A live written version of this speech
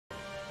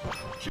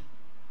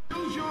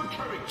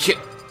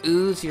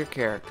Choose your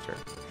character.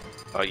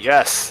 Oh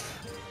yes.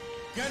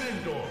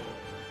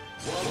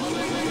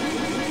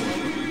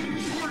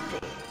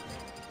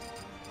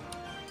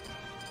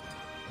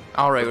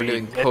 Alright, we're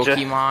doing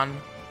Ninja.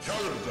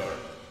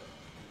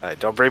 Pokemon.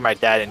 Don't bring my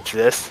dad into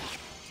this.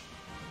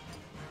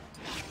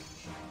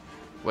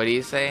 What do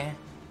you say?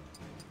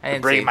 I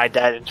didn't Bring say. my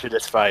dad into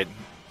this fight.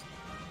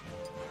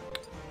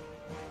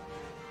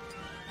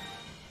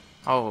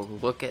 Oh,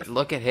 look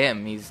at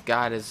him. He's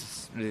got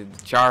his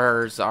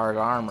Charizard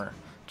armor.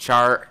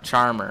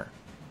 Charmer.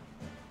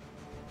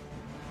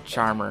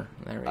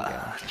 There we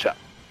go.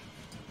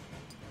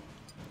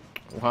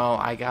 Well,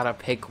 I gotta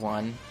pick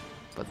one,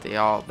 but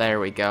there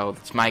we go.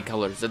 It's my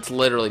colors. It's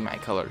literally my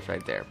colors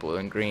right there, blue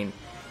and green,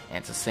 and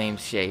it's the same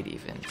shade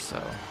even.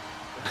 So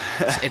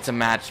it's a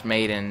match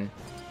made in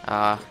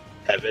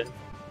Heaven.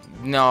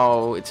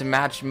 No, it's a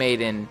match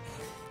made in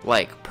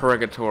like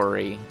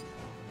purgatory.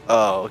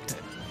 Oh. Okay.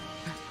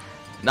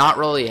 Not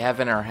really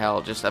heaven or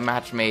hell, just a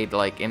match made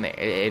like in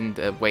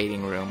the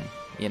waiting room,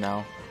 you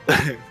know.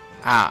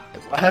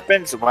 What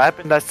happens? What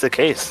happened? That's the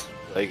case.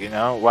 Like, you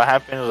know, what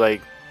happens?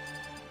 Like,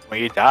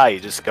 when you die, you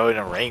just go in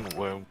a ring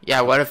room.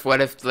 Yeah. What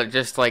if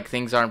just like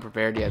things aren't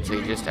prepared yet? So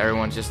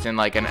everyone's just in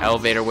like an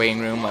elevator waiting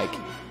room, like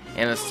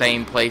in the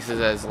same places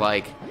as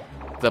like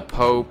the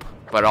Pope,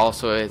 but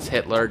also it's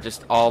Hitler.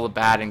 Just all the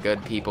bad and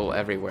good people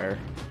everywhere.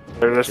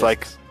 They're just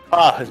like,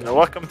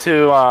 welcome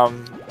to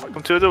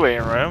the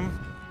waiting room.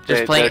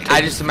 Just playing.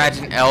 I just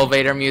imagine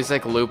elevator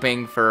music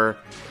looping for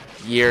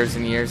years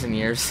and years and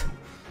years.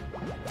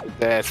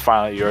 Then it's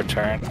finally your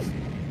turn.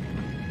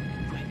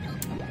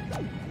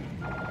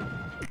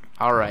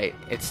 Alright,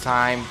 it's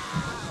time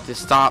to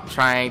stop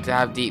trying to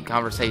have deep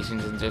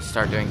conversations and just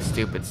start doing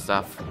stupid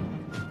stuff.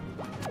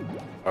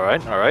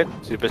 Alright.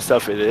 Stupid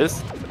stuff it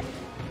is.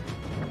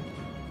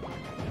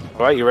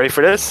 Alright, you ready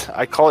for this?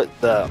 I call it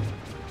the...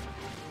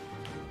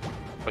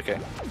 Okay.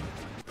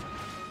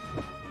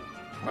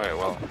 Alright,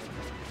 well...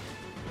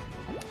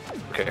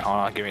 Okay, hold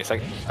on, give me a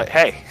second.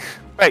 Hey!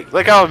 Wait,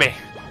 let go of me!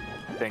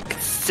 Think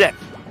sit!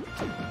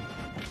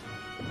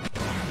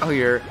 Oh,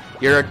 you're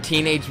a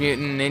teenage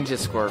mutant ninja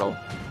Squirtle.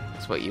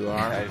 That's what you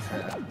are.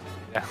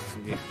 Yeah.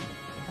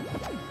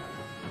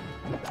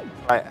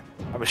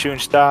 I'm a shooting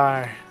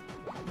star.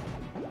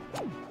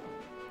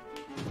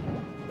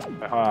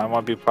 Wait, hold on, I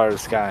want to be part of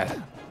the sky.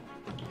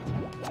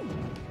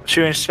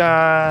 Shooting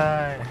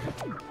star!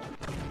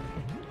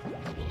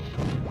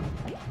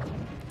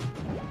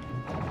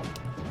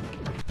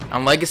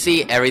 On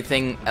Legacy,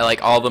 everything,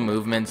 like all the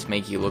movements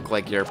make you look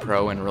like you're a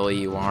pro and really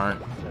you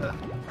aren't.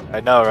 I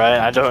know, right?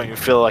 I don't even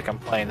feel like I'm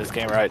playing this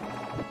game right.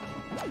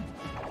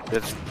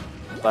 It's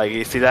like,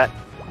 you see that?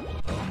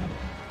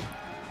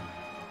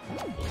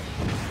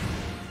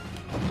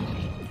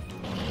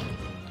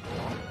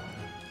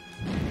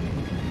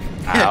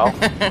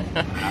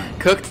 Ow.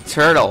 Cooked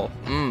turtle.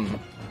 Mmm.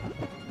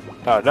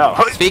 Oh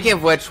no. Speaking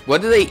of which,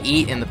 what do they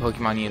eat in the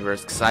Pokemon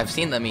universe? Because I've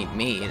seen them eat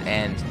meat,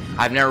 and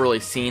I've never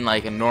really seen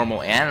like a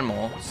normal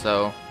animal,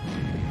 so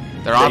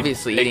they're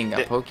obviously eating a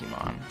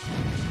Pokemon.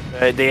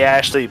 They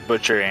actually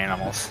butcher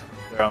animals.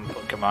 Their own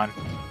Pokemon.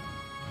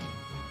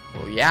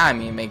 Well, yeah, I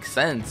mean, it makes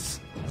sense.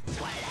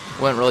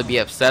 Wouldn't really be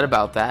upset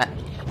about that.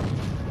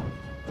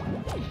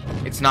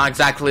 It's not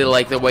exactly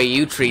like the way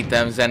you treat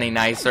them is any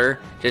nicer.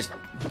 Just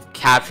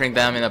capturing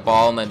them in a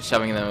ball and then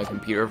shoving them in a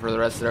computer for the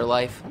rest of their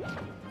life.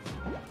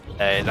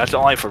 Hey, that's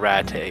only for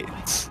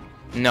Rattates.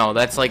 No,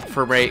 that's like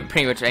for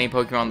pretty much any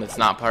Pokemon that's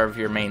not part of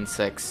your main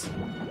 6.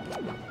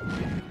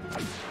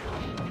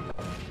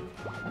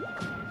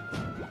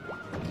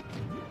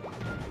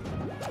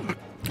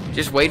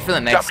 Just wait for the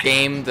next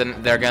game,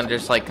 then they're gonna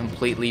just like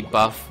completely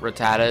buff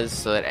Rattatas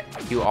so that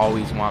you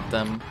always want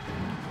them.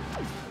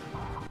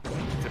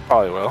 They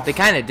probably will. They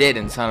kind of did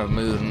in Sun of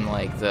Moon,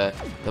 like the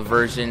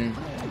version,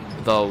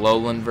 the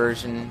Lowland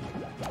version.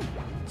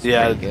 It's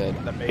pretty good.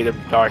 That made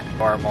him dark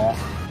normal.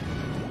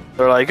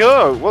 They're like,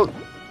 oh, well,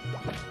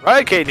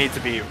 Raticate needs to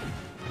be,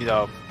 you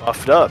know,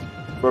 buffed up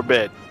for a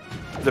bit.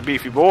 He's a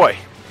beefy boy.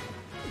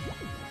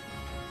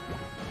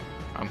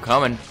 I'm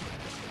coming.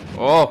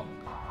 Oh.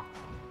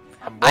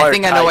 I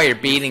think I know why you're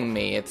beating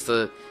me. It's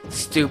the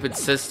stupid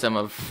system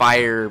of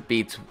water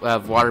beats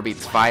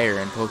fire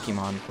in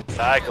Pokemon.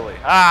 Exactly.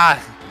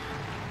 Ah!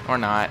 Or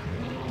not.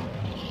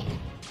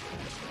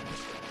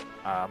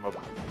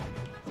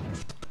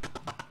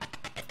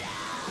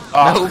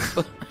 Oh.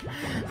 Nope.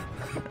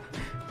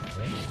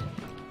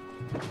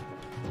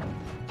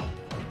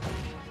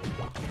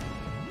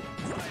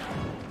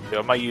 Yo,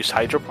 I might use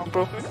Hydro Pump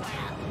real quick.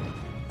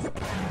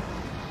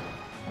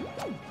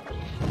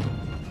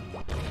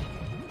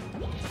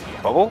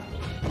 Bubble?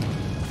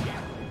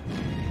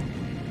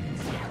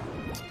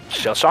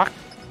 Shell Shock?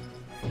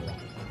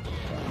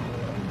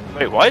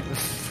 Wait, what?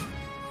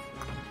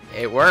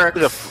 It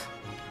works.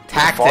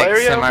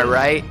 Tactics, am I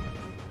right?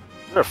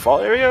 Is there a fall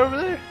area over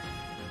there?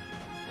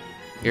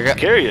 You're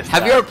curious.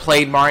 Have you ever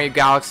played Mario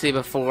Galaxy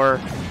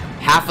before?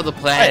 Half of the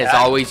planet is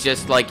always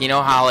just like, you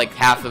know how like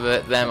half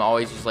of them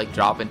always just like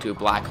drop into a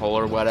black hole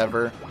or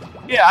whatever?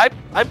 Yeah,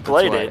 I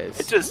played what it.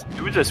 it is.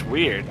 It was just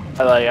weird.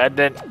 I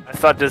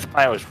thought this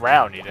planet was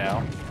round, you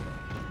know.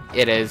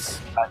 It is.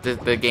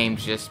 The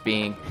game's just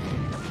being.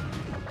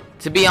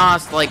 To be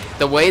honest, like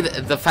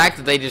the fact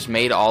that they just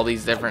made all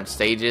these different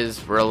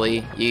stages,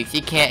 really, you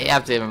can't. You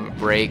have to give them a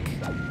break.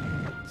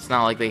 It's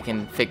not like they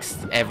can fix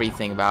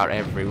everything about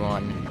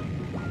everyone.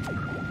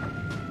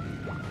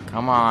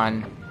 Come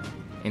on,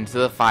 into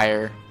the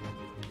fire.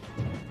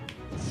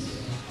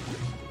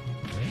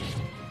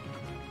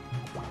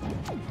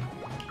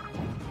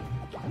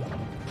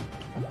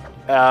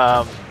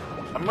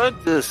 I'm gonna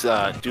just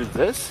do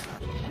this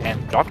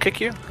and drop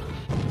kick you.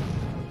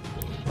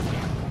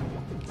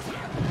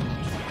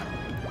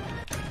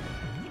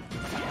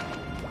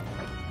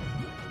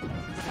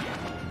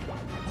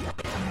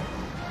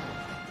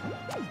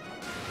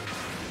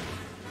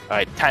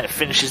 Alright, time to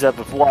finish this up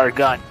with water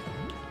gun.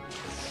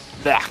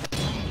 Nah.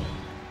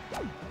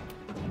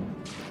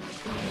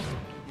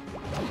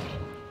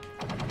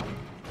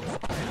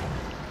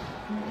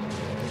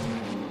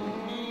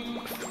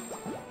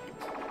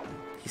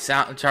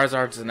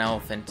 Charizard's an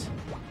elephant.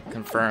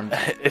 Confirmed.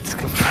 It's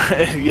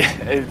confirmed. Yeah,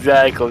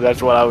 exactly.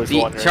 That's what I was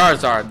wondering.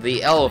 Charizard,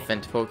 the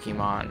elephant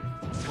Pokemon.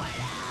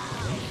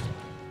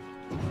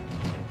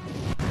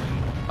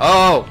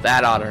 Oh,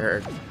 that ought to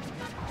hurt.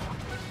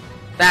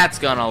 That's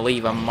gonna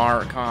leave a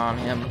mark on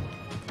him.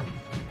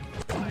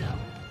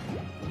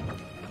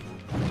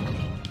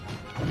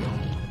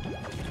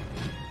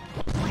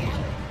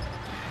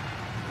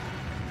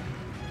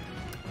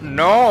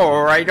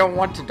 No, I don't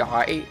want to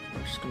die.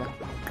 I'm just gonna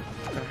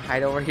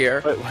hide over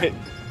here. Wait.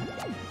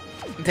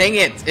 Dang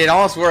it! It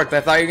almost worked.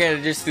 I thought you were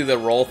gonna just do the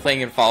roll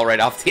thing and fall right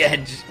off the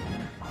edge.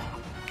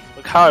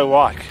 Look how I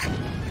walk.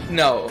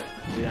 No.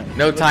 Yeah.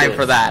 No time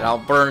for that. I'll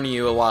burn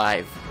you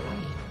alive.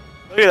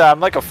 Look at that. I'm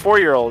like a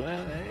 4-year-old.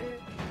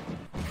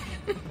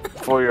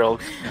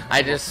 4-year-old.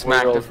 I just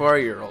smacked a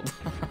 4-year-old.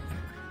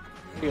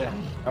 Yeah.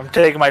 I'm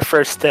taking my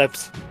first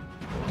steps.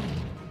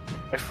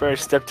 My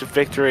first step to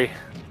victory.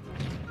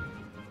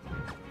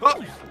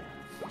 Oh.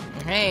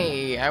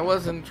 Hey, I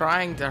wasn't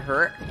trying to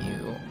hurt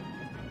you.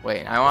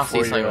 Wait, I want to see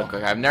something real 4-year-old.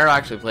 quick. I've never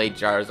actually played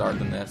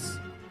Charizard in this.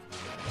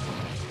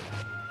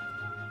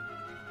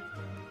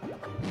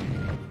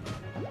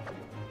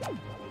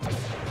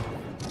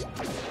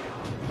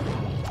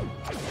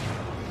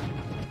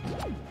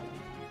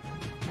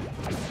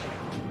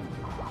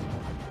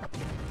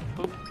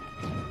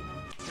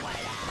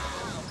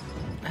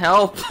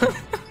 Help!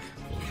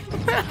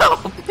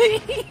 Help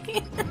me!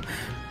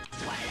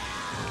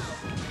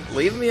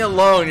 Leave me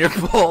alone, you're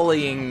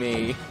bullying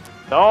me.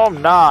 No,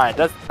 I'm not.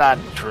 That's not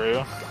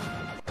true.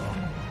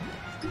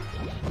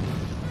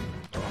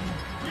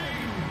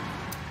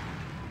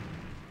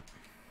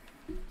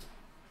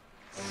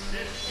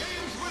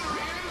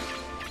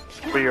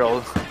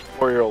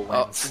 Four-year-old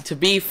wins. To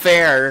be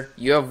fair,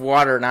 you have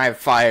water and I have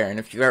fire, and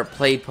if you ever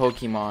played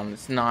Pokemon,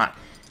 it's not.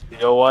 You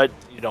know what?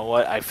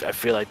 I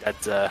feel like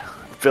that's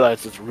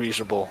it's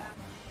reasonable.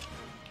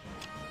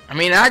 I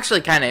mean, it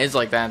actually kind of is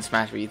like that in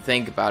Smash when you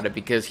think about it,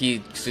 because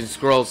he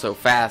scrolls so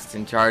fast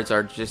and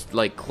Charizard just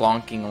like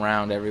clonking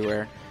around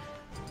everywhere.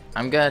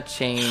 I'm gonna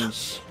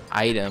change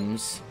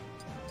items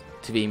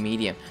to be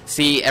medium.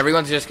 See,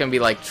 everyone's just gonna be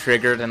like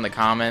triggered in the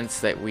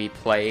comments that we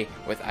play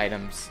with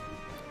items.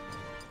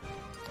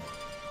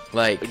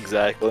 Like,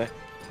 Exactly.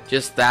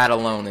 just that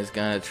alone is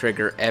gonna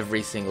trigger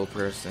every single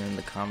person in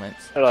the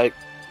comments. They're like,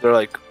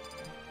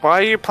 why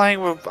are you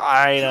playing with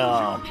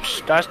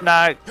items? That's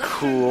not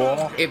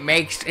cool.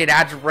 It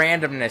adds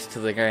randomness to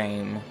the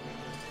game.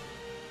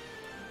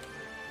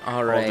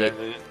 Alright.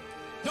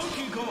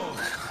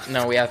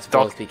 No, we have to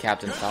both be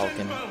Captain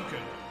Falcon.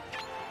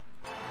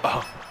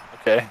 Oh,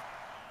 okay.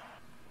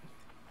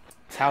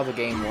 That's how the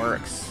game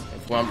works.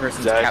 If one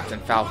person's Exactly. Captain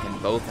Falcon,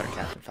 both are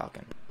Captain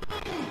Falcon.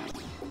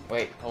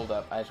 Wait, hold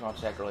up. I just want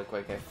to check really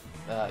quick if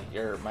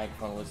your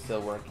microphone was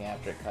still working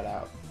after it cut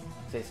out.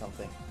 Say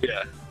something.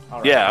 Yeah.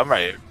 Alright. Yeah, I'm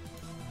right.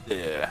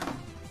 Yeah.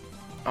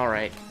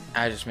 Alright.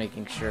 I was just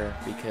making sure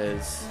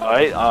because...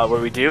 Alright, what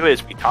we do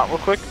is we taunt real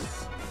quick.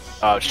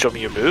 Show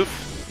me your move.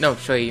 No,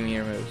 show you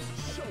your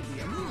moves.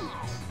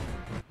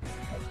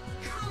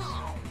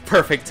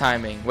 Perfect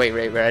timing. Wait,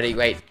 ready?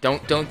 Wait,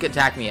 don't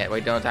attack me yet.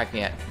 Wait, don't attack me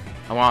yet.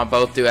 I want to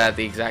both do it at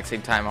the exact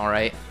same time,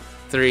 alright?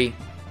 3,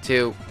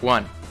 2,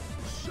 1.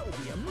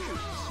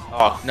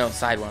 Oh. No,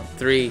 side one.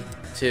 3,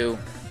 2,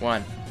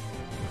 1.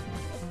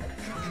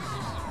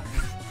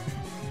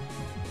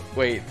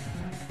 Wait.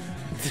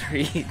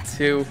 3,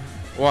 2,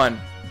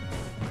 1.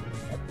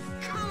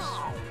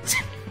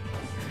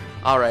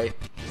 Alright.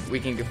 We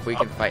can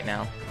fight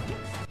now.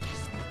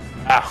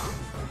 Ow.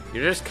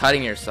 You're just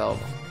cutting yourself.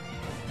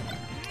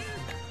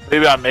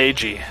 Maybe I'm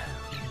Meiji.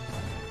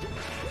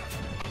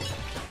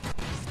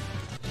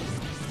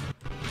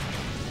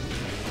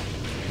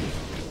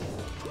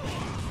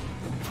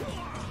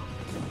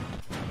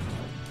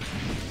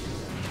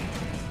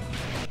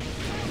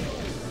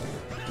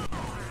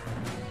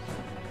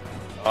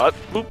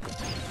 Boop.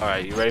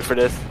 Alright, you ready for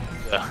this?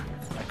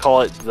 I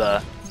call it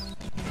the...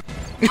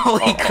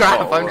 Holy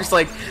crap, I'm just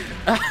like...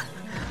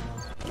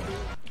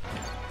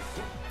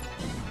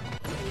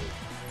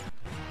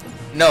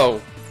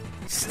 No.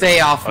 Stay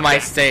off my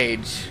Okay.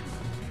 stage.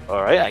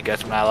 Alright, I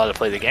guess I'm not allowed to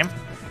play the game.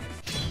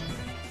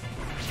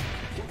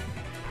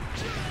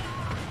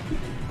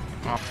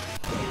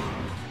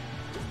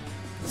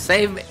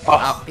 Save me.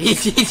 Oh. He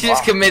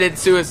just committed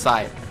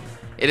suicide.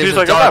 It is He's a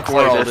like, I'm not dark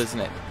playing world, this.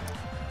 isn't it?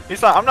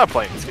 He's not. I'm not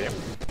playing this game.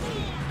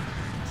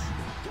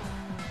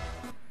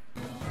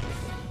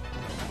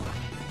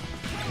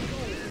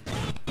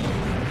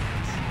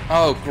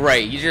 Oh,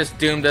 great. You just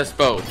doomed us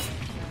both.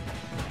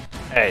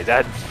 Hey,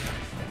 that...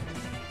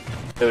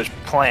 It was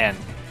planned.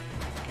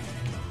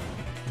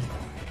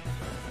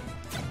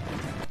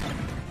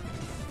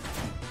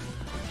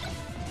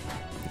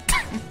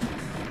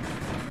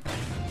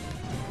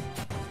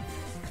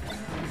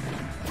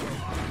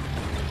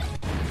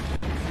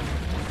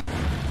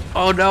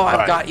 Oh no, I've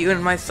Alright. got you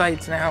in my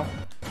sights now.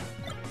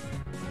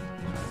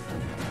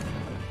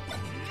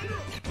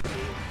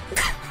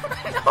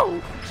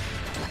 No.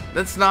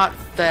 That's not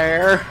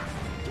fair.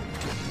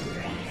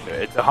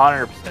 It's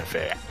 100%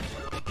 fair.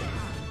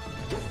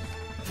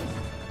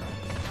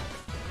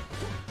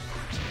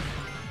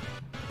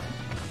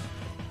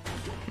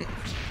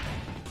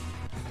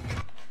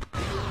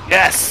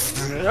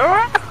 Yes!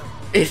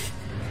 It,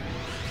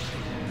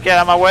 Get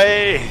out of my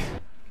way!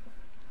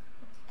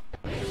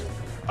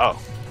 Oh.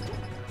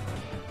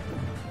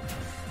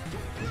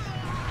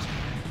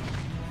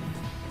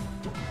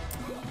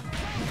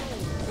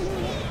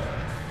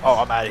 Oh,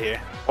 I'm out of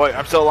here. Wait,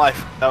 I'm still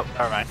alive. Nope,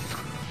 never mind.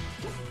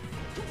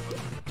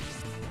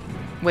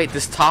 wait,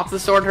 this top of the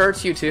sword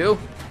hurts you too?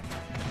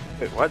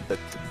 Wait, what? The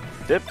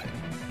dip?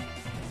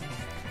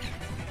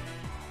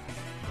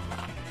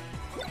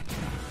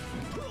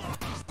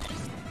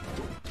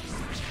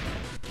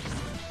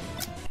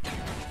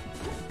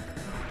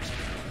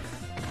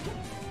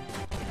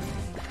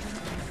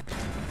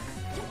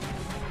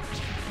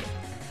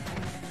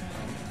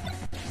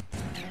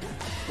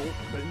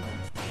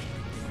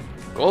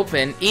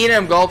 Gulpin, eat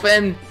him,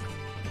 Gulpin.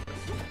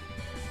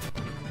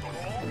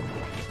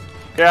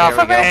 Get off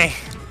There of we go. me!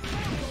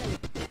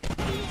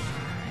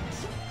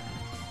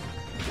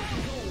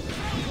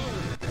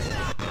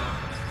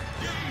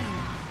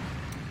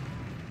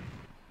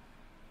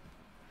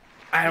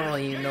 I don't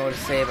really even know what to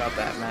say about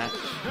that match.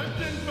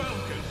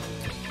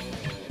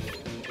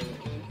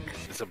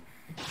 Some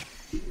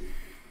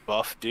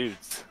buff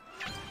dudes.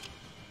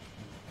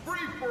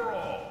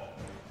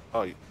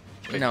 Oh, wait,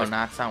 No,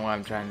 that's not what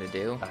I'm trying to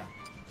do.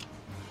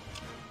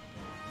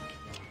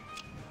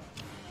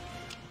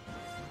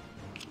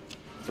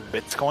 some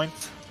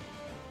bitcoins?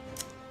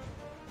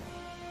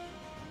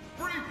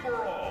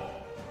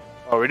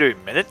 Oh, we're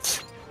doing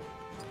minutes?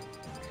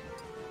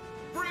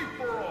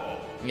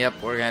 Yep,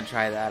 we're gonna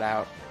try that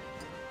out.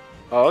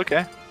 Oh,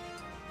 okay.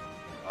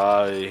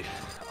 Donkey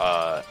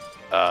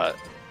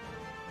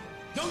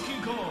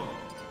Kong.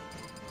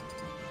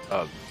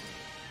 Um,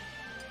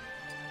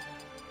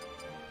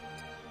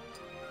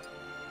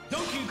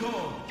 Donkey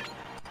Kong.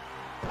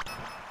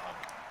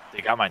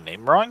 they got my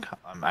name wrong?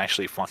 I'm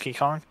actually Funky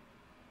Kong?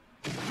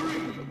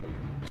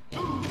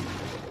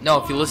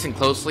 No, if you listen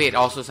closely, it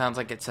also sounds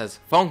like it says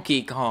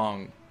Funky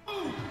Kong.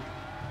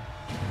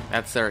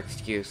 That's their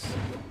excuse.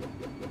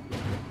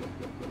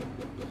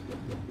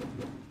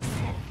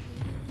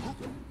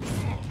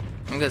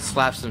 I'm gonna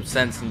slap some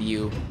sense into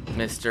you,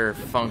 Mr.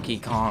 Funky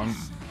Kong.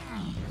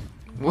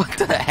 What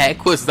the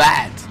heck was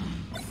that?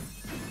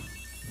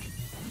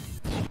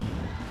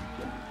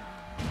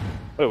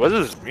 Wait, what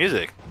is this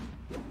music?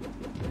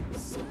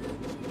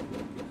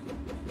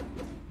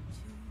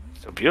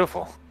 So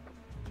beautiful.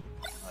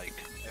 Like,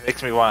 it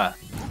makes me wanna...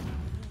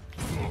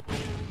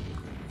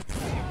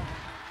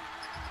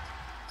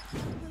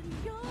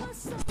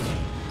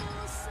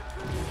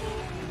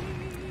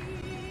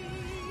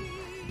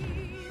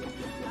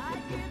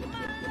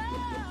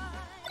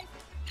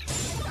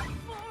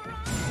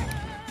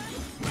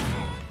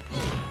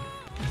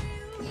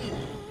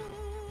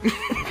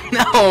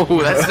 No,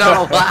 that's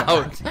not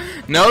allowed.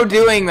 No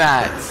doing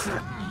that.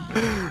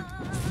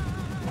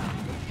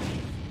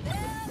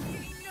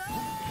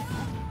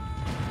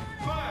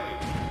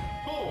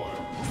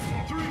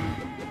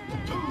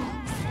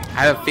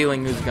 I have a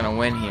feeling who's gonna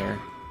win here.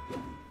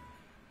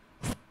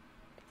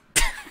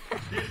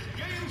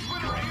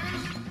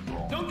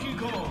 Donkey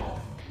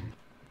Kong.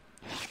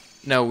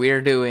 No,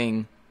 we're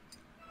doing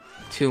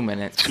 2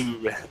 minutes.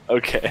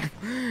 Okay.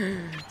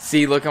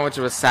 See, look how much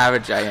of a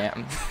savage I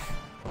am.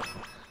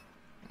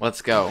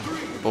 Let's go,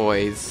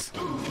 boys.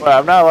 Well,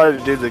 I'm not allowed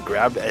to do the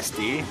grab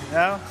SD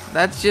now?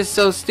 That's just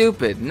so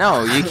stupid.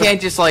 No, you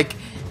can't just like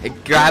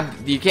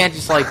you can't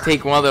just like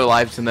take one of their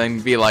lives and then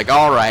be like,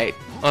 all right,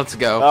 let's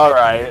go.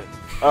 Alright.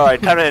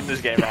 Alright, time to end this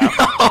game now.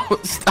 No,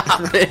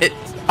 stop it.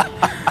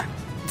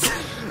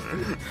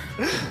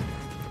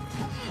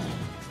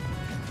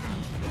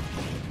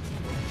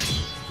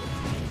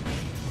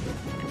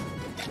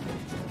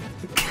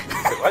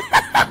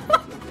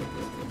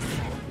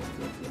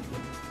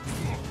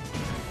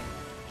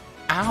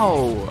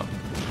 Ow.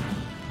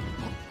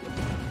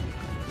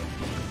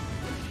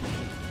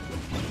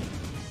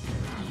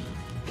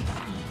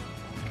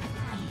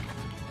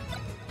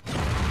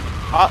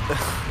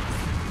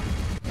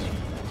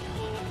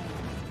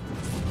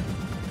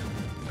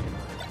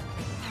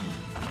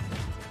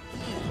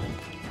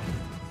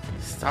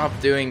 Stop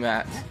doing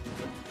that.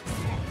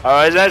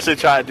 I was actually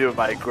trying to do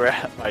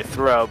my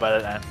throw,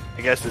 but I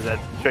guess that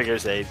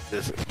triggers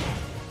this.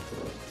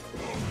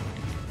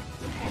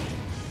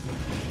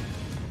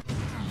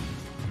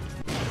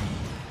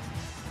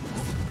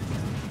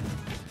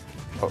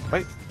 Oh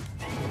wait.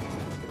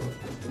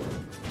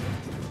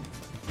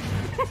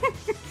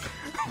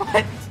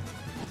 What?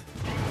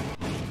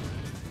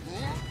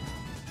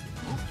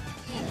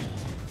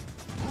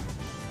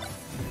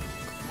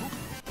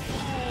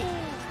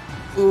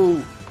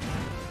 Ooh.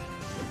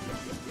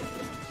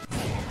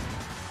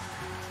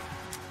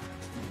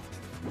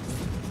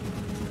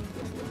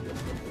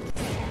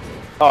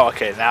 Oh,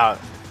 okay, now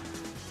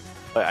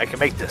wait, I can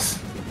make this.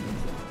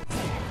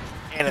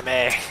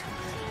 Anime.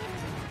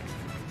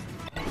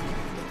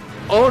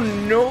 Oh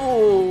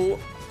no!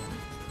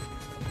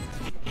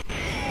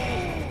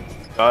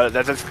 Oh,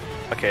 that's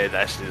okay.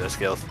 That's actually the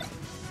skills.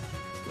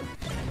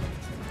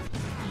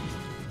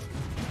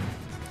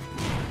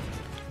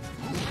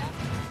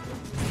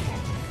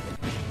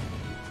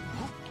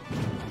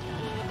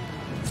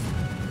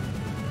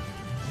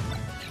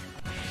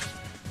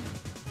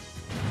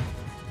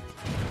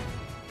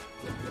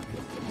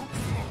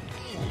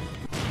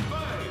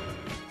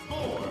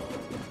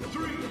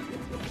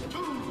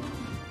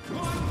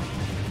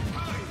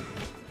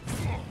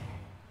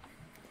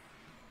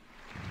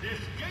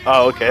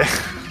 Oh, okay.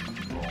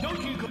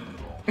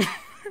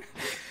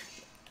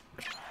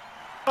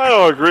 I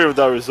don't agree with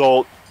that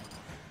result.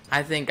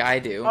 I think I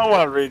do. I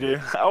want to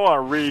redo. I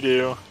want to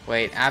redo.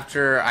 Wait,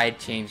 after I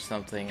change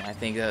something, I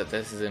think that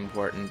this is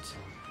important.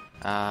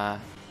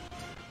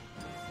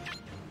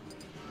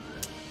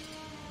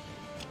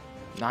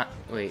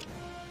 Wait.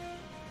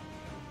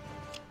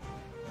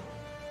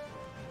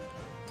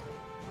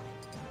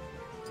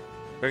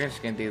 We're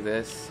just gonna do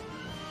this.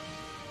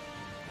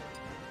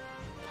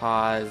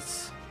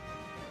 Pause.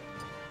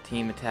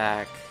 Team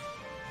attack.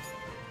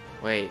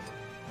 Wait.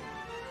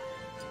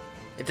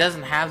 It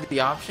doesn't have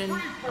the option?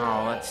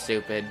 Oh, that's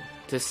stupid.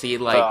 To see,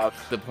 like,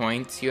 the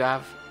points you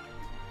have?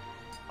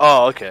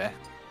 Oh, okay.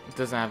 It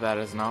doesn't have that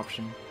as an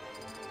option.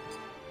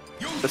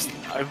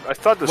 I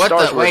thought the What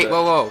stars the? were Wait,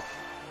 whoa.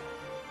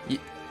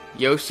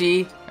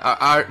 Yoshi?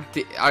 Are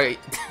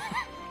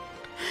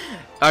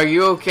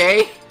you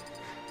okay?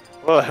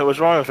 What's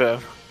wrong with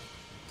him?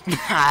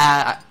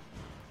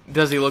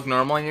 Does he look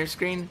normal on your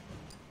screen?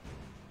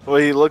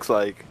 What he looks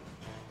like?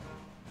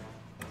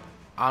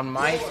 On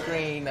my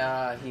screen,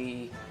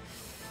 he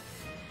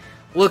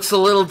looks a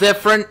little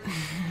different.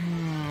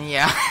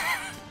 Yeah.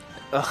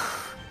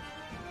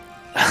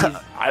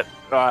 I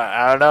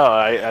don't know.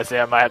 I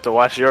think I might have to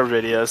watch your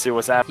video, see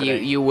what's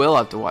happening. You will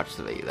have to watch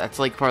the video. That's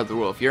like part of the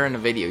rule. If you're in a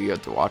video, you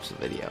have to watch the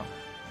video.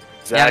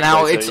 Exactly, Yeah,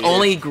 now so it's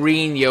only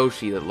green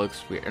Yoshi that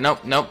looks weird.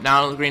 Nope.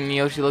 Now green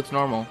Yoshi looks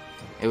normal.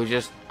 It was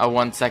just a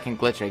 1 second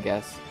glitch, I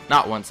guess.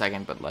 Not 1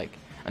 second, but like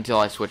until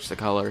I switch the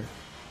color.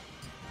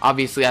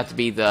 Obviously, I have to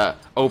be the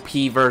OP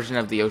version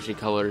of the Yoshi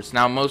colors.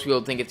 Now, most people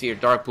think it's either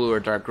dark blue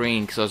or dark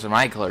green because those are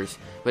my colors.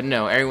 But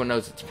no, everyone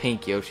knows it's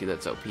pink Yoshi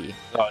that's OP.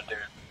 Oh, dude.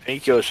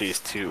 Pink Yoshi is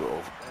too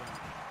old.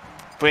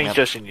 Pink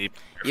Yoshi need...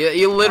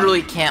 You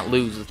literally can't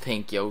lose with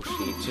pink Yoshi.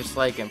 It's just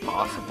like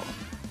impossible.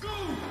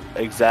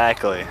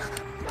 Exactly.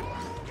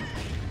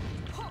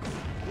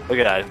 Look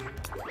at that.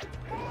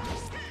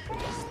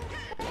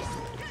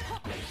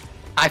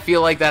 I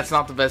feel like that's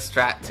not the best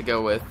strat to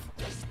go with.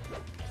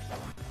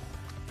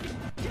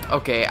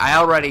 Okay, I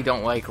already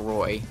don't like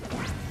Roy.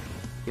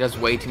 He does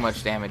way too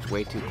much damage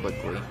way too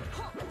quickly.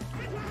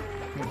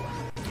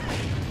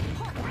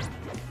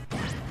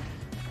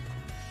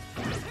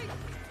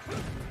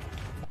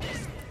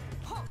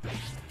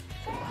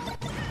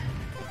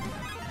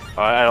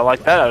 I don't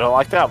like that. I don't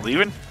like that. I'm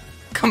leaving.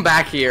 Come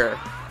back here,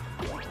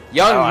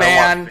 young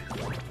man.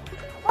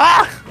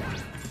 Ah!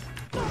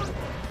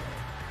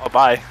 Oh,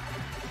 bye.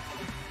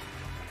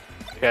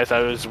 Guys,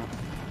 I was.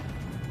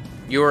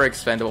 You were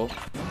expendable.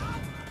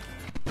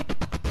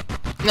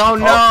 No,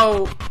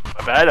 no.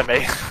 My bad. I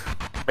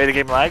made the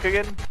game lag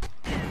again.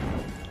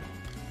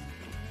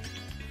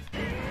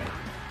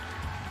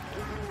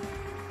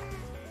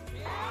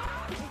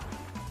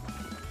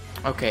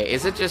 Okay,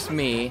 is it just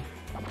me?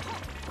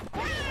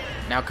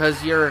 Now,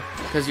 cause you're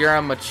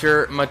a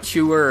mature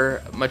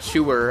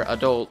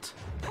adult.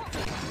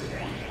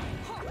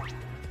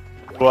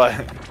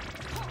 What?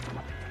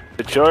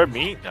 Mature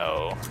me?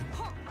 No.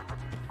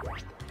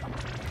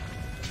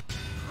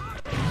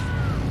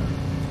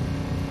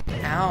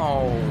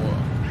 Ow.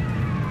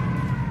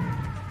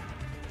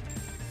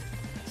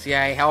 See,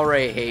 I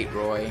already hate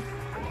Roy.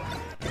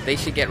 They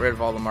should get rid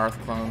of all the Marth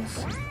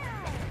clones.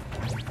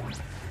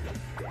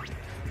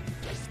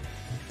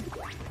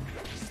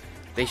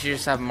 They should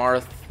just have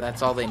Marth.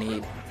 That's all they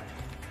need.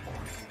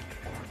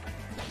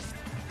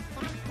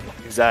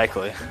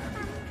 Exactly.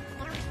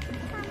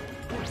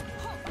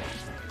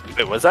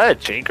 Wait, was that a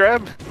chain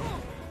grab?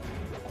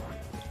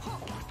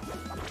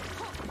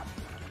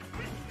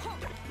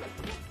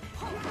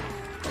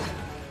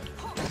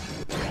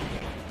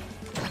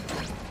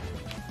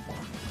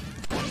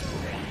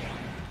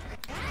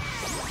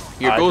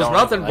 Here goes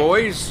nothing,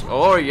 boys.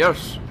 Oh,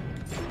 yes.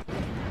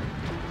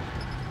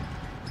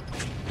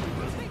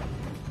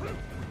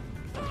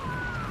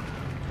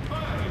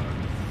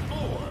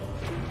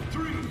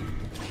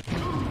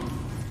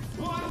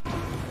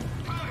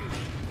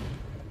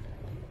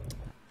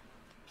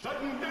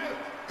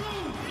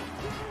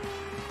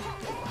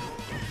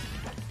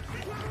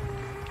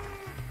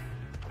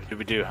 What do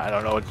we do? I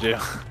don't know what to do.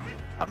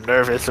 I'm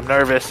nervous. I'm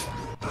nervous.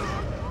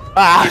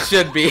 Ah! You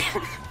should be.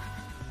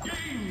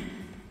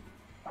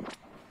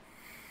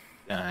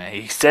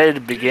 He said at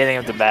the beginning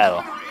of the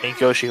battle, Pink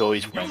Yoshi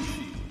always wins.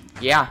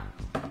 Yeah.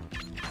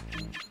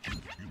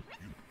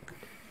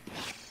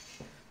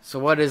 So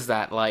what is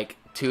that, like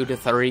 2 to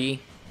 3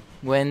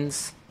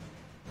 wins?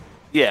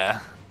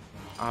 Yeah.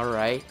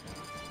 Alright.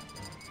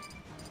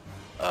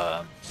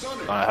 I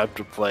have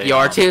to play.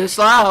 You're too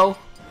slow.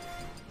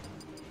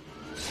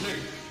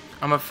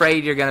 I'm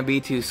afraid you're gonna be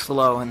too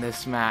slow in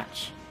this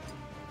match.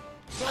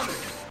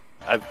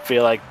 I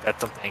feel like that's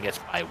something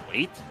against my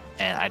weight,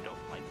 and I don't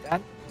like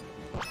that.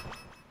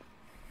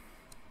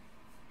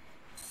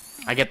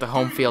 I get the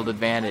home field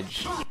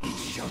advantage.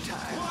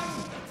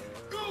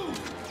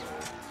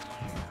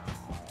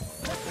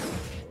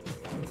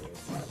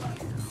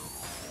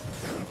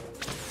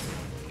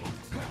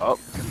 Oh,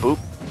 boop.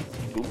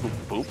 Boop, boop,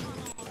 boop.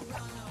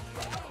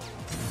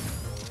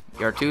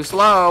 You're too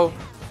slow.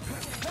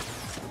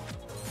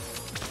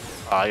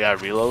 I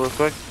gotta reload real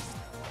quick.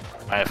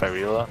 Mind if I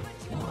reload?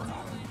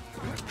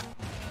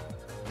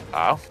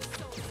 Oh.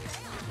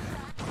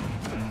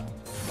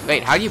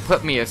 Wait, how do you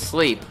put me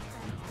asleep?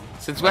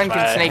 Since when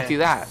can Snake do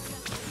that?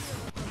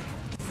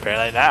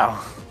 Apparently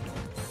now.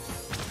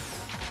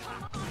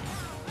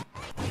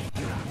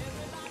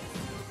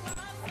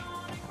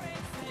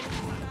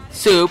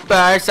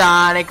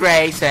 Supersonic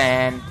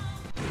Racing.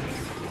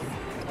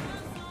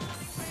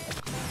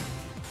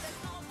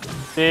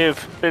 Dude.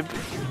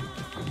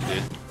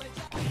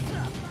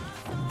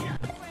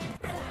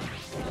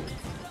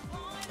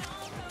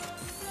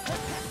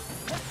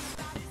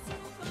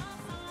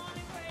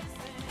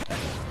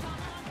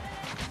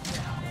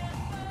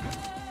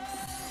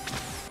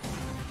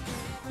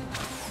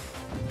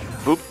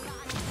 Boop.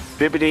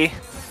 Bibbity.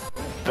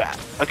 Bah.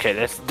 Okay,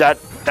 that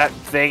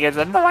thing is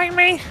annoying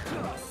me.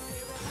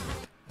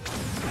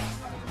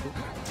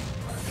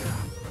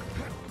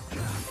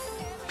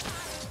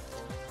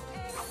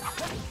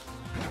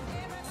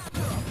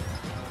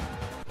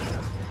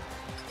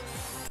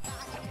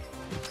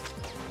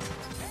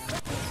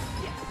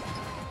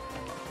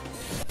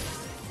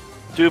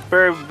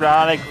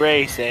 Supersonic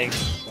Racing.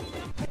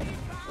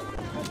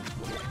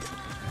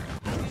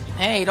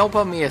 Hey, don't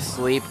put me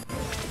asleep.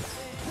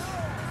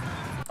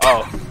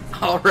 Oh.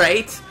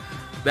 Alright.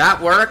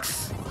 That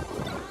works.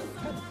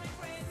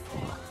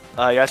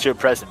 I got you a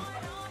present.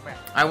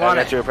 I want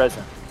got you a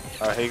present.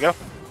 Here you go.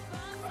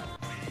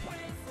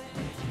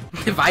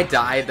 If I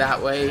died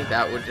that way,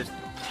 that would just...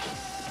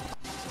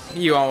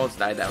 You almost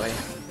died that way.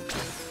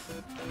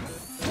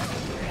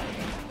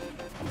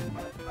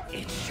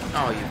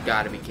 Oh, you've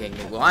got to be kidding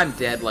me. Well, I'm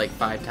dead like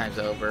 5 times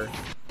over.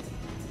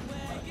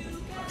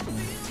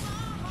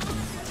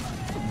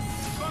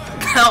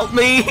 Help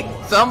me!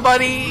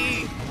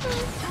 Somebody!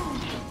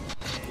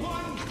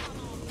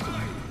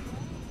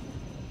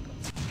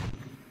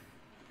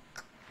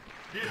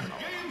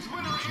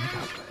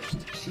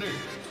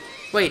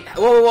 Wait,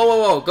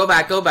 whoa. Go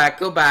back.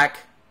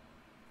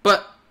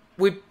 But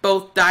we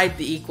both died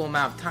the equal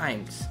amount of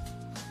times.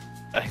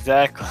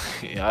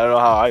 Exactly. I don't know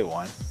how I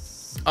won.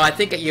 Oh, I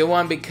think you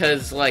won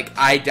because, like,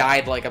 I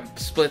died, like, a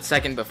split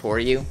second before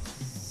you.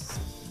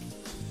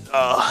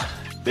 Oh,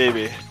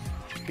 baby.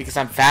 Because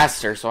I'm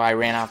faster, so I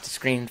ran off the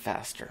screen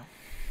faster.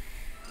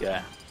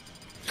 Yeah.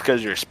 It's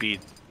because your speed.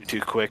 You're too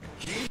quick.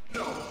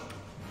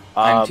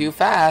 I'm too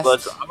fast.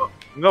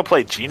 I'm gonna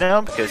play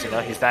Gino because, you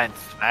know, he's not in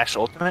Smash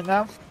Ultimate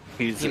now.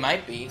 He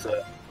might be.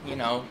 You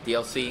know,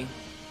 DLC.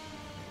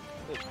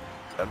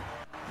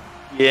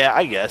 Yeah,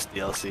 I guess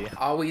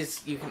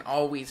DLC. You can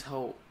always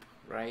hope,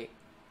 right?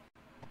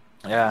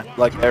 Yeah,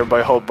 like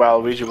everybody hoped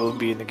Waluigi will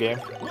be in the game.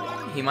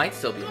 He might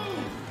still be in the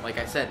game. Like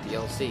I said,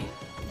 DLC.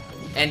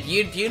 And do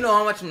you know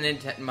how much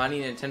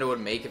money Nintendo would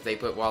make if they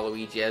put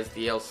Waluigi as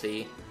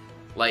DLC?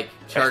 Like,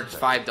 charge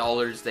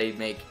 $5, they'd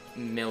make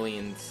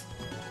millions.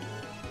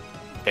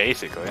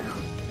 Basically.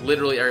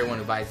 Literally everyone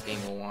who buys the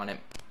game will want it.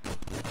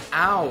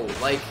 Ow!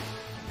 Like,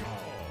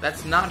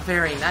 that's not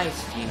very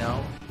nice,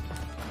 Gino.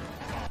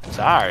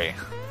 Sorry.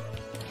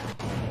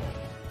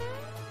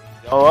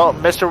 Oh well,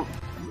 Mr.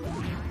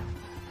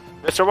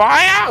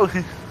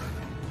 Wario!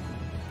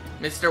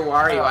 Mr.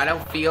 Wario, I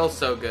don't feel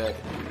so good.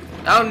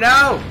 Oh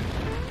no!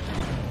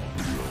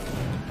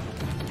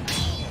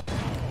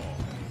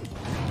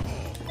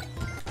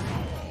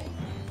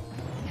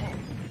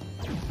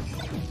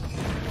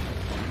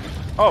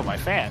 Oh, my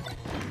fan.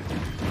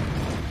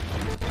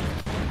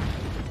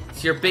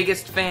 It's your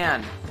biggest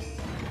fan.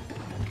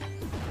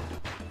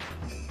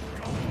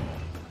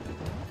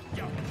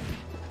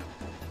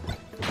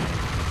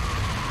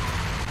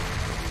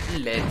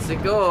 Let's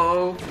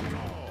go.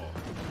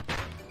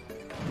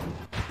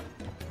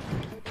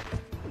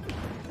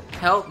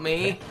 Help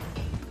me.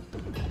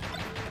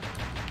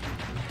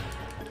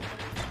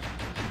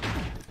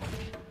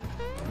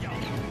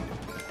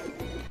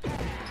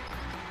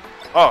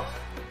 Oh.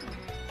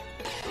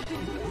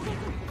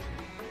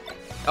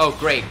 Oh,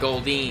 great,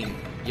 Goldine.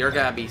 You're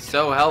gonna be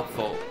so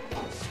helpful.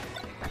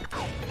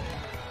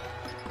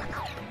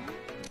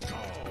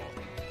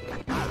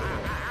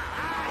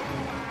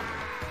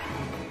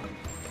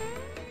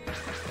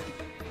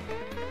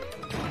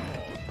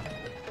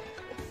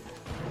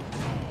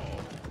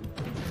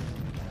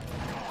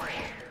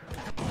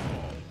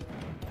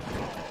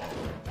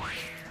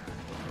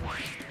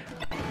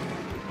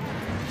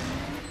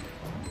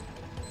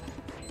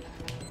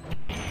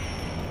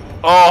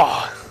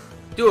 Oh.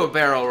 Do a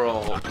barrel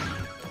roll.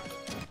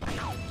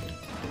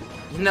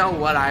 You know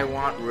what I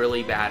want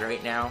really bad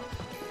right now?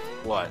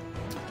 What?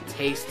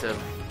 Taste of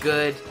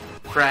good,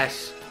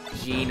 fresh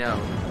Geno.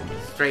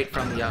 Straight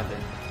from the oven.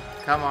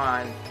 Come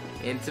on.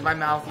 Into my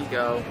mouth you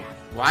go.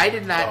 Why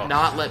did that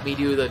not let me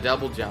do the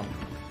double jump?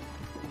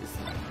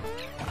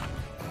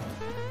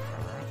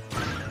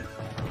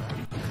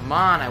 Come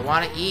on, I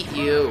want to eat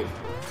you.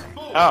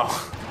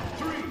 Oh.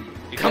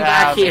 Come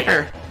back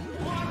here.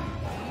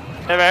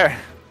 Come here.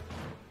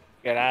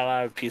 You're not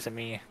allowed a piece of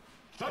me.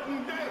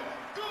 Sudden death.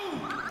 Go.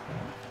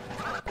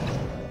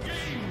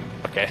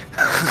 Okay.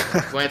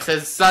 When it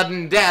says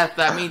sudden death,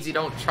 that means you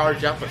don't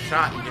charge up a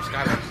shot. You just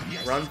gotta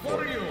run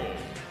for it.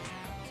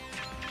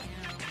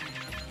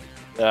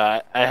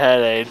 I had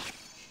a.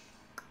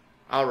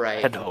 All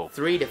right, Had hope.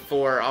 3 to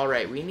 4. All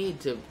right, we need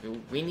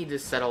to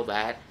settle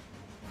that.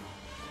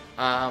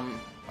 Alright.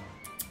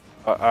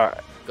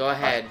 Go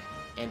ahead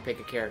and pick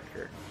a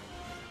character.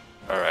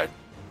 Alright.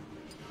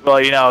 Well,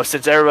 you know,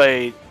 since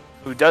everybody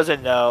who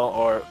doesn't know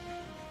or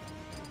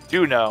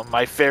do know,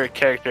 my favorite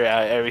character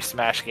out of every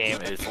Smash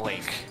game is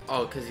Link.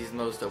 Oh, because he's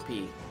most OP.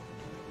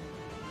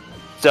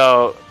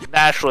 So,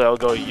 naturally, I'll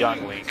go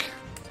young Link.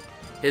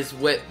 His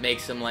whip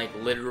makes him, like,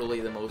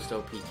 literally the most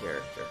OP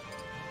character.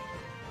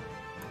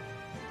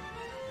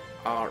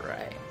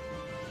 Alright.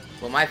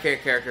 Well, my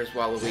favorite character is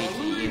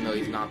Waluigi, even though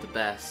he's not the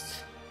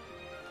best.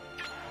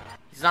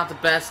 He's not the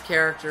best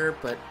character,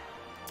 but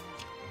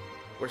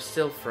we're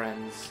still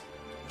friends.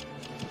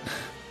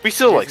 We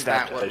still like Isn't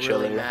that Snapchat what each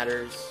really other.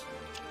 matters?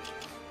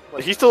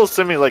 Like, he still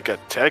send me like a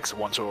text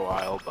once in a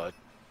while, but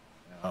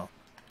you know.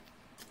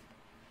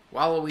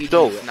 Waluigi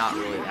Still. is not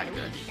really that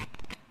good.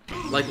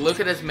 Like, look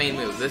at his main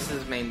move. This is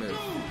his main move.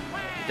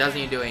 It doesn't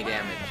even do any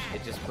damage.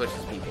 It just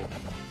pushes people.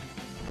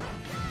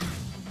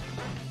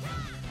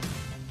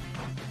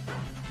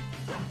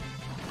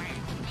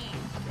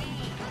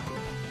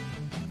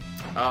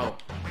 Oh.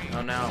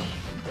 Oh no.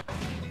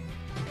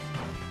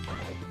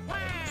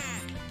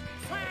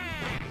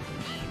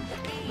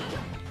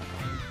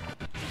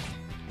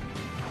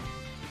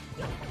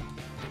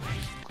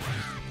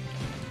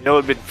 You know, it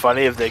would have been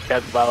funny if they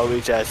kept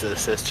Waluigi as an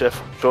assist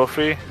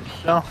trophy.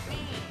 No.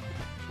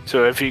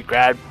 So if he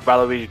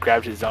Waluigi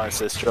grabbed his own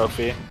assist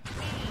trophy.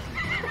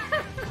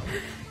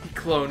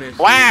 Clone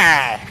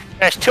Wow!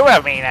 There's 2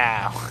 of me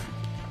now.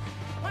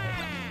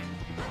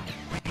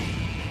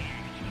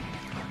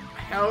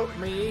 Help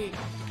me.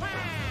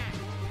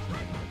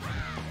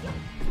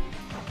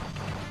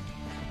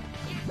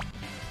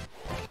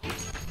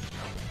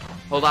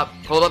 Hold up,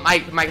 my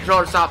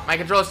controller stop,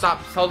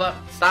 hold up,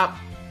 stop.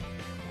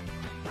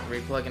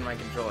 Replugging my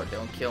controller,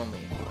 don't kill me.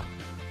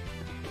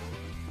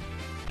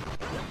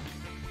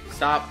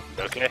 Stop.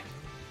 Okay.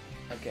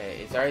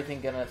 Okay, is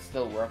everything gonna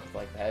still work with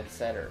like the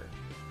headset or?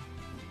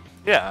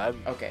 Yeah,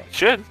 Okay,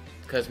 should.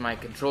 because my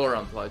controller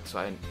unplugged, so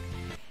I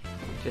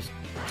just...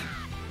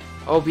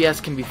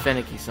 OBS can be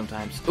finicky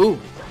sometimes. Ooh,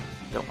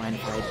 don't mind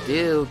if I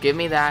do. Give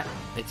me that,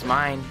 it's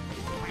mine.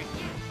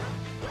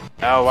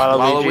 Oh,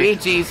 Waluigi.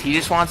 Waluigi's, he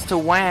just wants to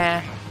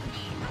wah.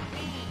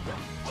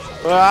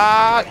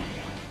 Ah!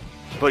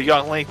 But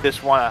young Link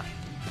just wanna.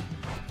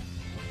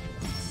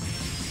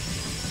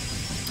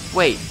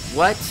 Wait,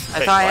 what? I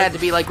Wait, thought I what? had to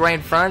be like right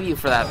in front of you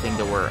for that thing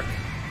to work.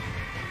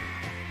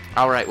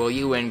 Alright, well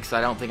you win because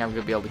I don't think I'm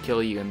going to be able to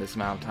kill you in this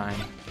amount of time.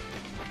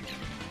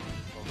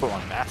 Put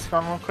my mask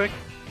on real quick.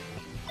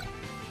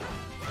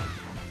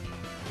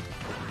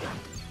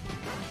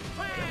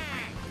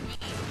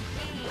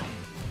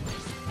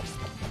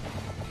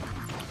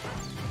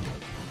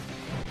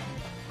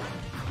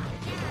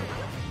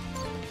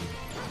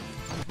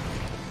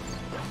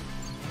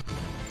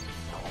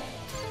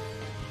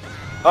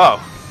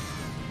 Oh.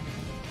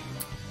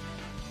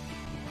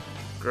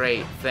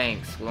 Great,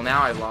 thanks. Well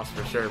now I've lost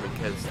for sure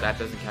because that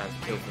doesn't count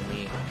as a kill for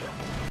me.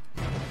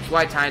 That's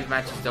why timed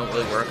matches don't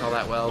really work all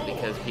that well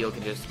because people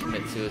can just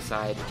commit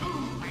suicide.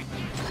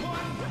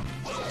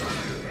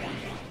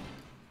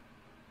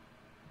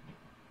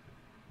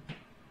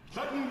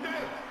 Sudden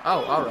death.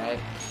 Oh, alright.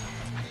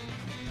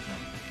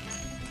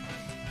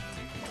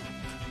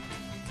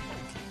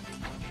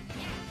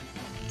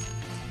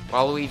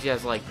 Waluigi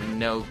has like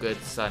no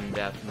good sudden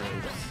death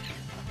moves.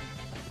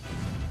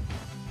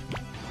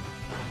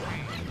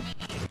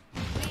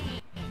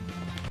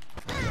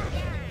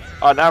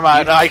 Oh, never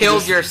mind. No, I You can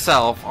killed just...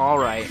 yourself,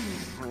 alright.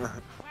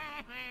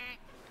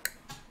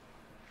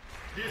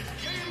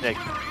 Nick,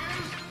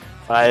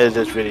 when I edit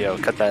this video,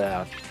 cut that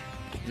out.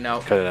 No.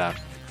 Cut it out.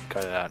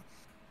 Cut it out.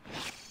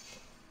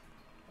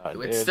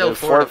 It's still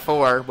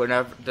 4-4.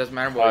 Whenever doesn't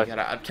matter what we cut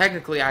out.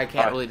 Technically, I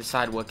can't really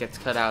decide what gets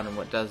cut out and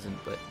what doesn't.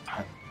 But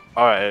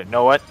all right, you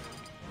know what?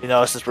 You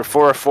know, since we're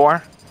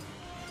 4-4,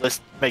 let's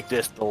make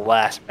this the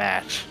last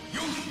match.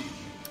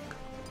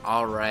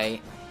 All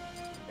right.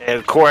 And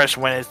of course,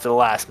 when it's the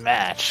last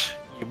match,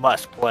 you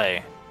must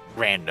play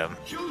random.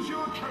 Choose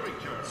your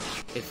character.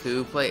 If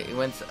who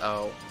wins,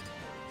 oh.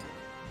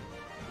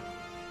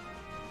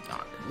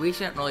 We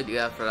shouldn't really do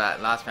that for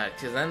that last match,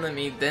 because then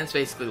it's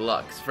basically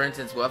luck. For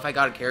instance, what if I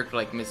got a character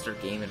like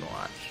Mr. Game &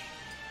 Watch?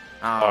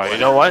 Alright, you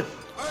know what?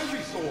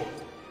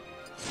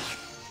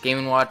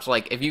 Game & Watch,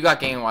 like, if you got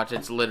Game & Watch,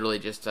 it's literally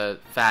just a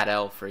fat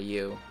L for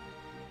you.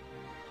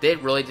 Did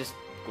it really just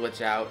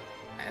glitch out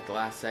at the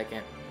last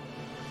second?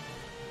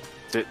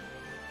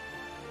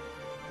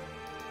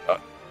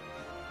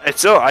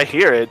 It's so, I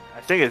hear it.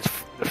 I think it's...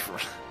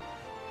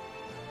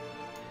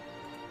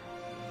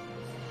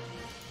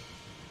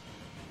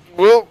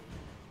 Well...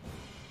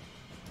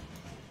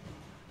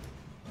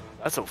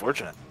 That's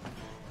unfortunate.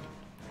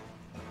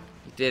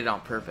 You did it on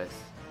purpose.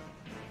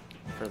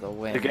 For the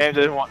win. The game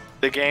didn't want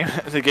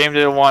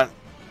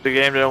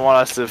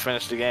us to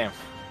finish the game.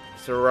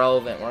 It's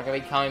irrelevant. We're gonna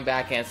be coming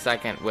back in a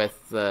second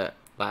with the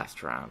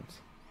last rounds.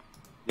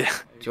 Yeah.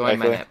 Join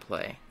my net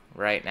play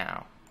right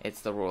now.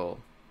 It's the rule.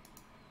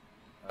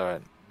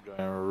 Alright, I'm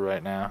going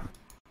right now.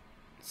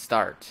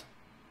 Start.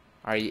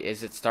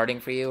 Is it starting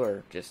for you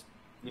or just?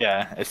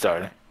 Yeah, it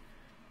started.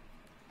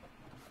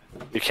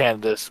 We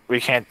can't just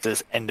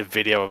end the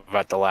video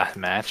about the last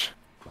match.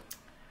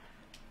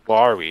 What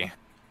are we?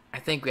 I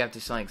think we have to do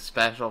something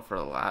special for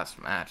the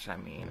last match. I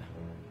mean,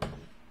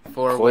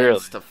 4 Clearly.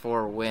 wins to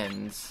 4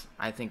 wins.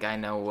 I think I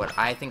know what.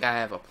 I think I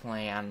have a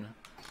plan.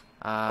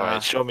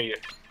 Alright, show me your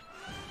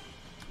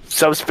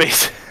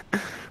subspace.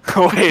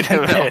 Wait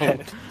a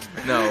minute.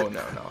 No.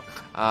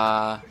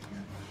 I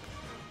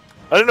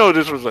didn't know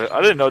this was a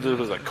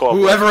co-op.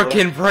 Whoever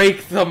can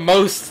break the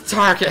most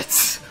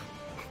targets.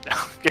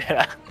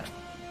 Yeah.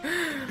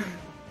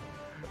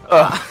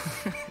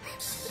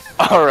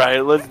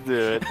 Alright, let's do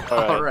it.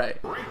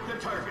 Alright. Break the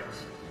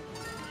targets.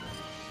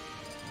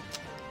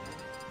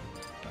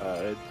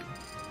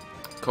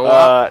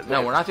 Co-op?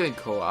 No, we're not doing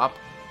co-op.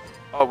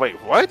 Oh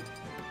wait, what?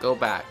 Go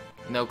back.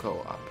 No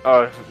co-op.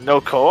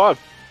 No co-op?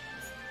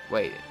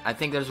 Wait, I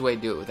think there's a way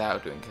to do it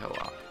without doing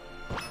co-op.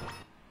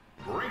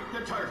 Break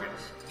the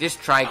targets.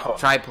 Just try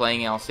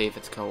playing it, I'll see if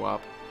it's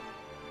co-op.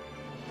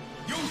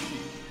 Yoshi.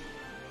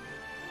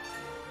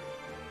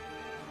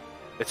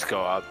 It's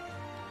co-op.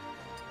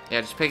 Yeah,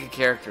 just pick a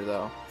character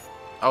though.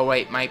 Oh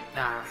wait,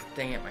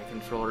 dang it, my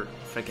controller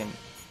freaking.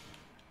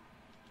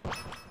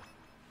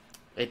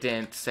 It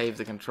didn't save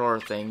the controller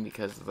thing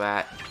because of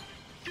that.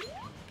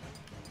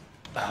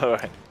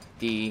 Alright.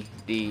 D.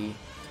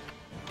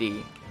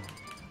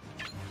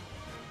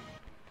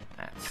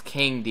 That's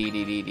King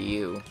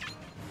DDDDU.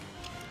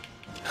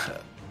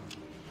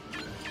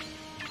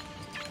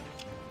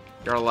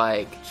 You're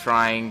like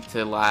trying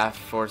to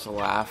force a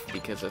laugh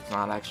because it's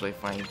not actually a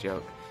funny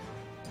joke.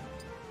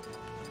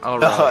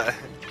 Alright.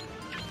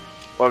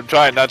 What I'm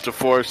trying not to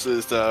force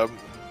is a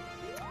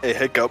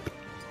hiccup.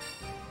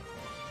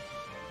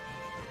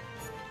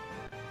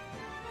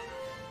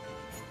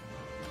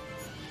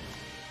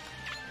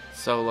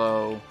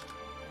 Solo.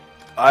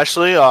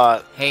 Actually,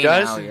 Hey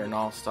guys, now, you're an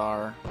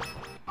all-star.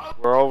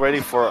 we're all ready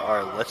for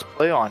our Let's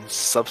Play on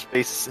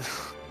Subspace.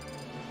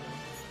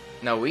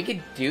 No, we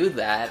could do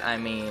that, I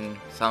mean,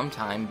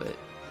 sometime, but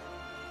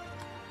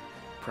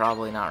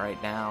probably not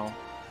right now.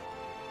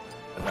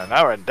 No,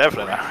 now we're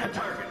definitely not.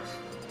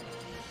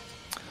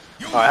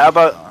 Alright, how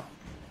about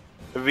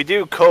if we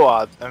do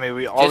co-op? I mean,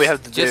 we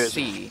have to do is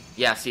C.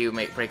 Yeah, C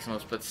would break some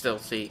most, but still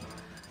C.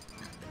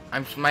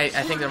 I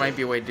think there might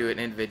be a way to do it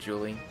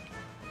individually.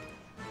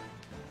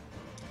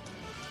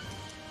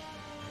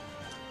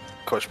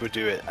 Of course, we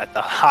do it at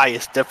the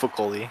highest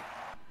difficulty.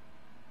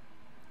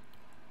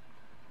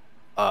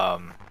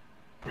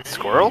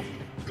 Squirrel?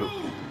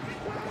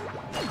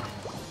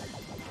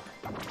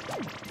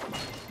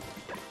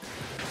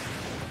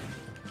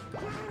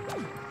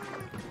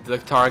 The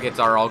targets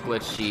are all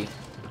glitchy.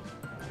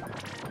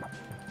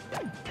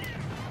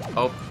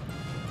 Oh.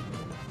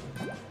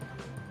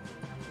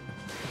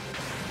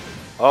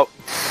 Oh.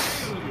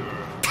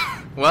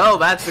 Well,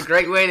 that's a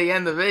great way to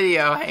end the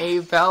video. Hey,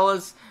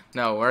 fellas.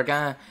 No, we're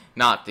gonna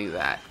not do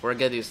that. We're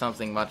gonna do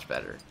something much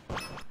better.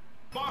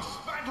 Boss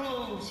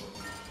battles.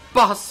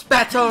 Boss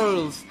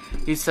battles!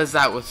 He says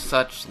that with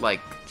such,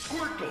 like...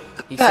 Squirtle.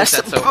 He says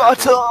that so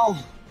battle!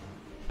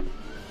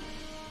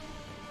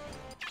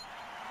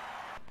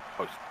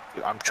 Oh,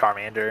 I'm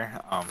Charmander,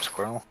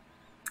 Squirrel.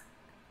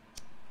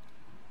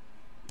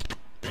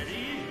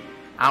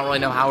 I don't really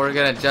know how we're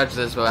gonna judge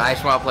this, but I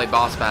just want to play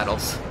boss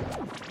battles.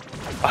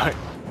 Alright,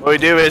 what we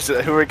do is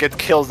whoever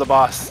kills the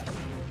boss.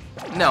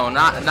 No,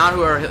 not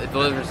whoever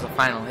delivers the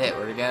final hit.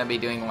 We're gonna be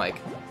doing, like...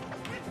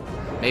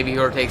 Maybe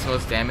whoever takes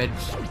most damage.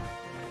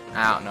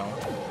 I don't know.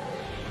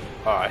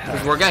 Alright.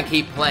 Because we're gonna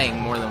keep playing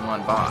more than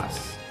one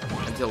boss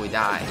until we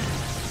die.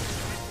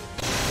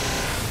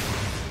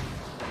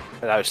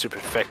 That was super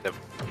effective.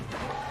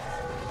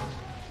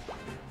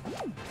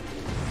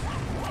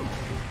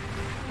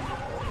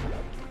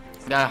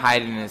 Gotta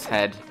hide in his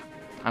head.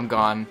 I'm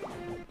gone.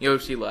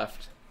 Yoshi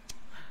left.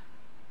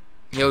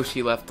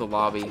 Yoshi left the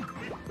lobby.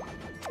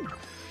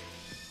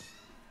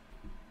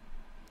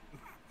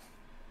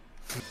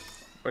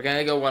 We're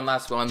gonna go one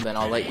last one, then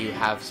I'll let you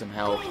have some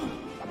help.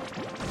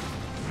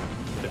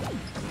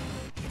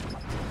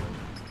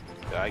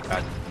 I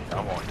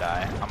won't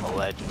die. I'm a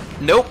legend.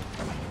 Nope!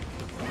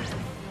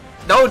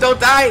 No, don't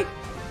die!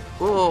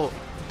 Ooh.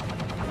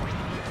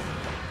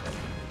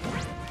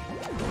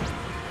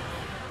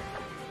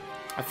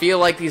 I feel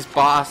like these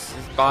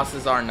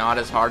bosses are not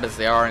as hard as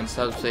they are in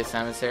Subspace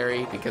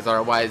Emissary, because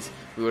otherwise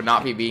we would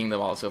not be beating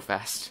them all so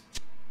fast.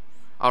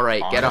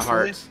 Alright, get a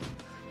heart.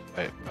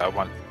 Wait,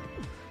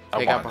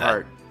 Pick up a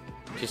heart.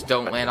 Just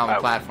don't land on the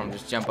platform,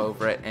 just jump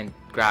over it and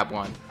grab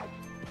one.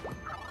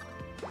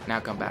 Now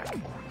come back.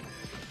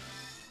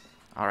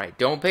 Alright,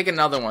 don't pick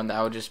another one,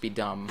 that would just be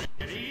dumb.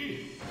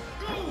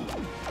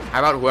 How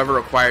about whoever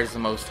requires the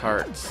most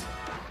hearts?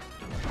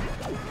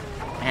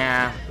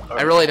 Yeah,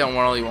 I really don't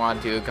really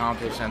want to do a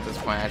competition at this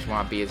point. I just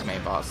want to be as many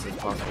bosses as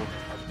possible.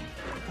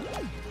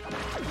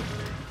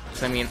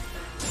 So, I mean,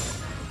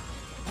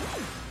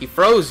 he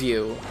froze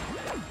you.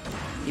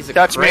 He's a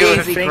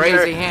crazy,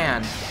 crazy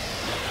hand.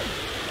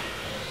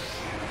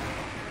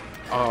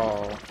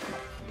 Oh.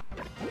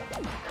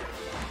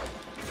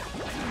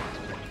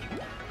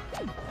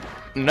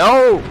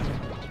 No!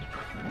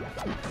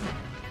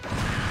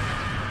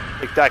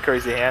 Take that,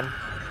 crazy hand.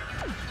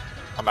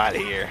 I'm out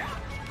of here.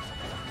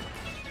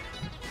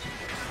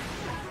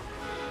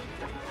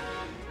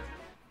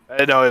 I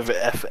don't know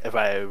if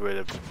I would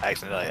have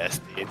accidentally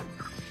SD'd.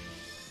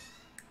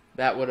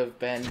 That would have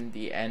been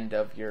the end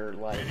of your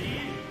life.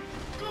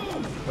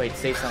 Wait,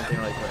 say something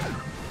really quick.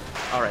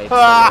 Alright,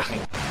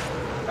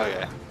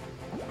 okay.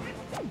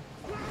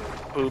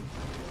 Oop.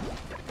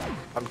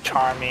 I'm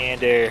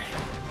Charmander.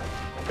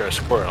 You're a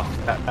squirrel.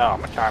 No,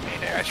 I'm a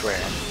Charmander, I swear.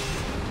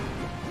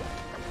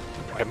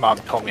 My mom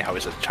told me I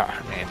was a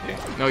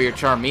Charmander. No, you're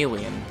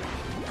Charmeleon.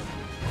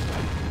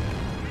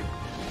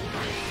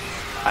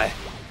 Hi.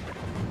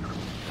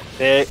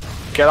 Hey,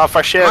 get off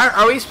our ship.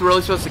 Are we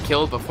really supposed to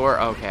kill it before?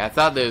 Okay, I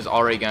thought that it was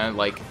already gonna,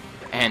 like,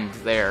 end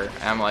there.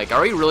 And I'm like,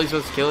 are we really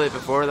supposed to kill it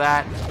before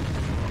that?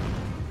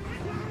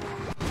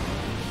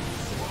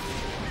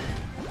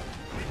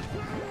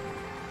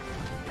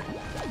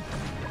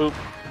 Boop.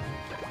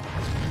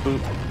 Boop.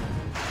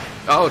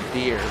 Oh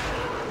dear.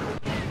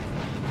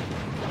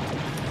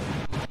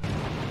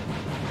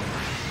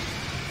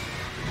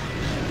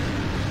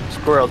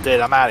 Squirrel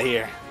did. I'm out of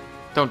here.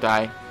 Don't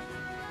die.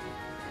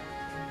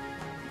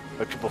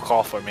 But people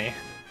call for me.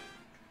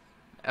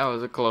 That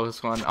was a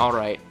close one.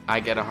 Alright, I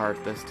get a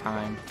heart this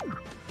time.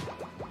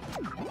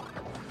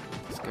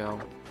 Let's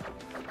go.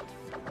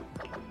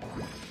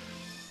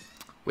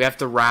 We have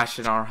to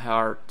ration our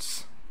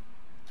hearts.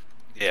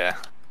 Yeah.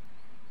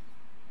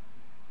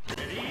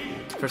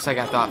 For a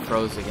second I thought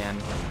froze again.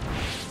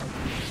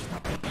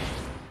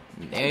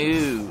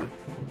 No.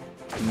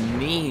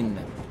 Mean.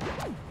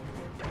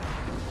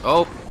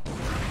 Oh.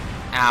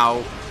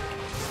 Ow.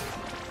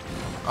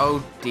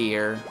 Oh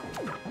dear.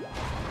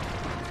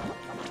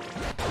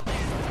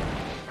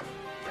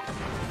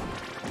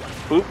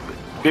 Boop.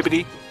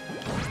 Bibbity.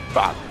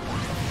 Bop.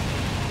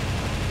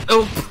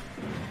 Oop.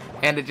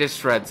 And it just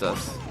shreds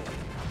us.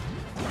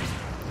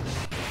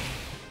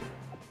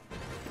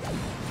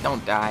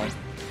 Don't die.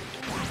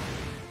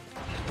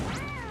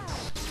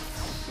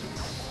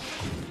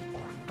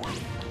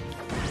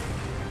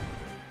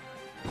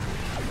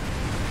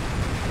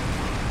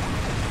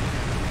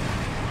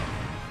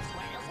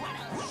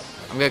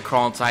 I'm gonna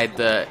crawl inside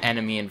the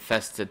enemy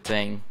infested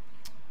thing.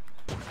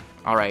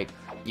 Alright,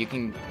 you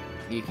can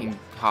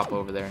hop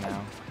over there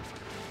now.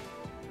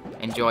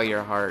 Enjoy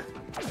your heart.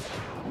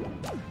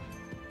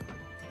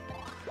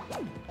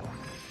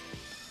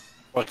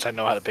 Once I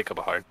know how to pick up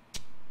a heart.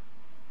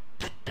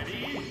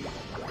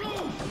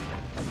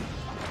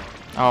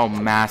 Oh,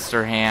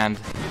 master hand.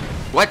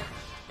 What?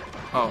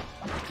 Oh,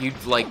 you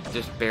like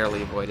just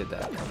barely avoided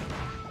that.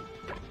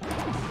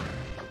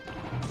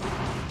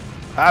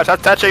 Ah,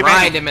 stop touching me!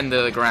 Grind him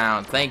into the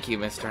ground. Thank you,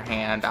 Mr.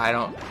 Hand.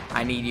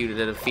 I need you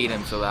to defeat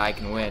him so that I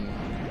can win.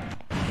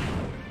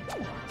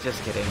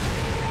 Just kidding.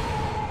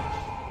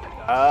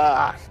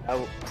 Ah,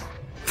 no.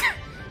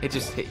 It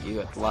just hit you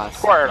at the last.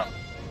 Squirrel.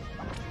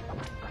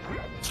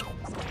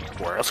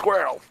 Squirrel,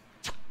 squirrel.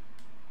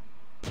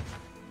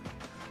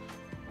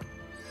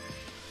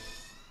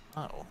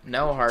 Oh.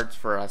 No hearts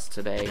for us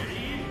today.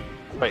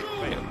 Wait.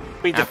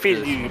 We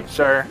defeated you,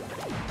 sir.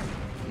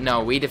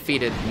 No, we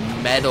defeated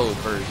metal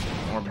version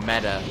or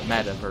meta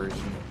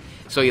version.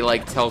 So he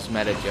like tells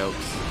meta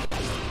jokes.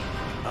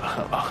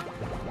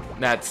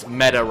 That's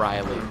Meta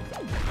Riley.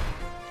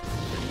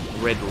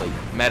 Ridley.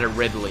 Meta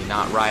Ridley,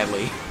 not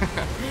Riley.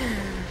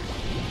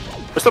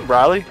 What's up,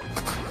 Riley?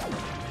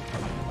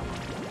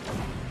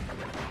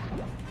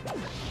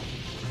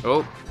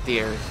 Oh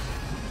dear.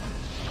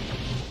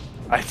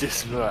 I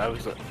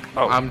was like,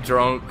 oh. I'm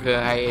drunk.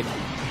 I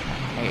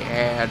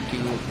had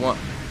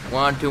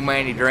one too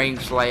many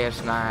drinks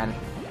last night.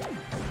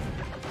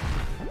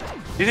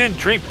 You didn't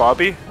drink,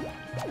 Bobby.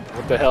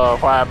 What the hell?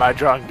 Why am I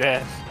drunk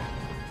then?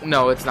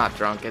 No, it's not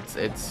drunk. It's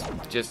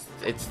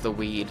the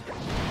weed.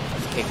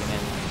 It's kicking in.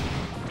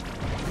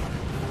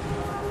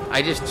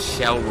 I just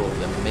shell rolled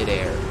in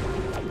midair.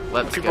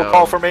 Let's People go.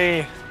 call for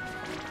me.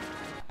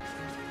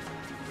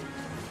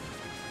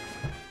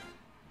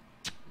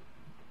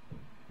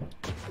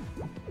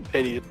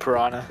 Pity the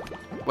piranha.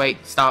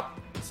 Wait, stop.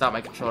 Stop,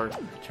 my controller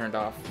turned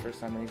off for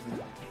some reason.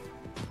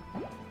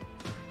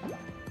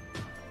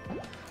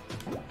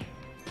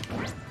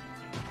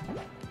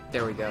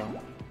 There we go.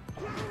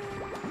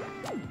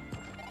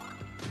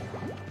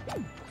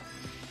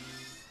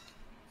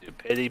 Dude,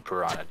 pity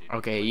piranha, dude.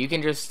 Okay, you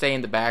can just stay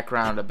in the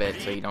background a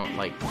bit so you don't,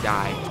 like,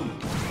 die.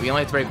 We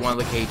only have to break one of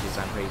the cages,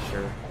 I'm pretty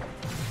sure.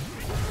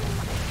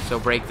 So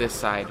break this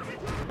side.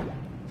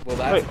 Well,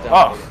 that's Wait,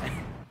 done.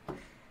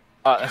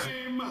 oh.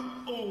 Game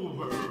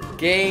over.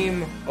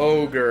 Game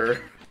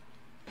ogre.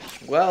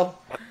 Well,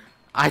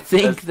 I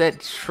think that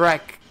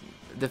Shrek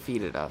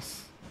defeated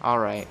us.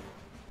 Alright.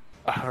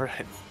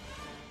 Alright.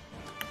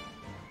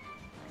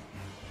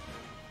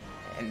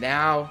 And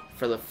now,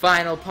 for the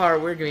final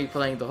part, we're going to be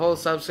playing the whole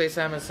Subspace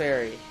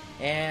Emissary.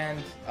 And,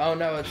 oh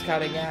no, it's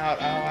cutting out.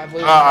 Oh, I'm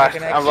losing my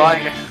connection. I'm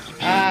lying.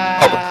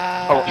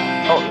 Ah.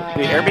 Oh,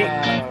 do you hear me?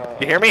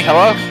 Do you hear me?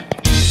 Hello?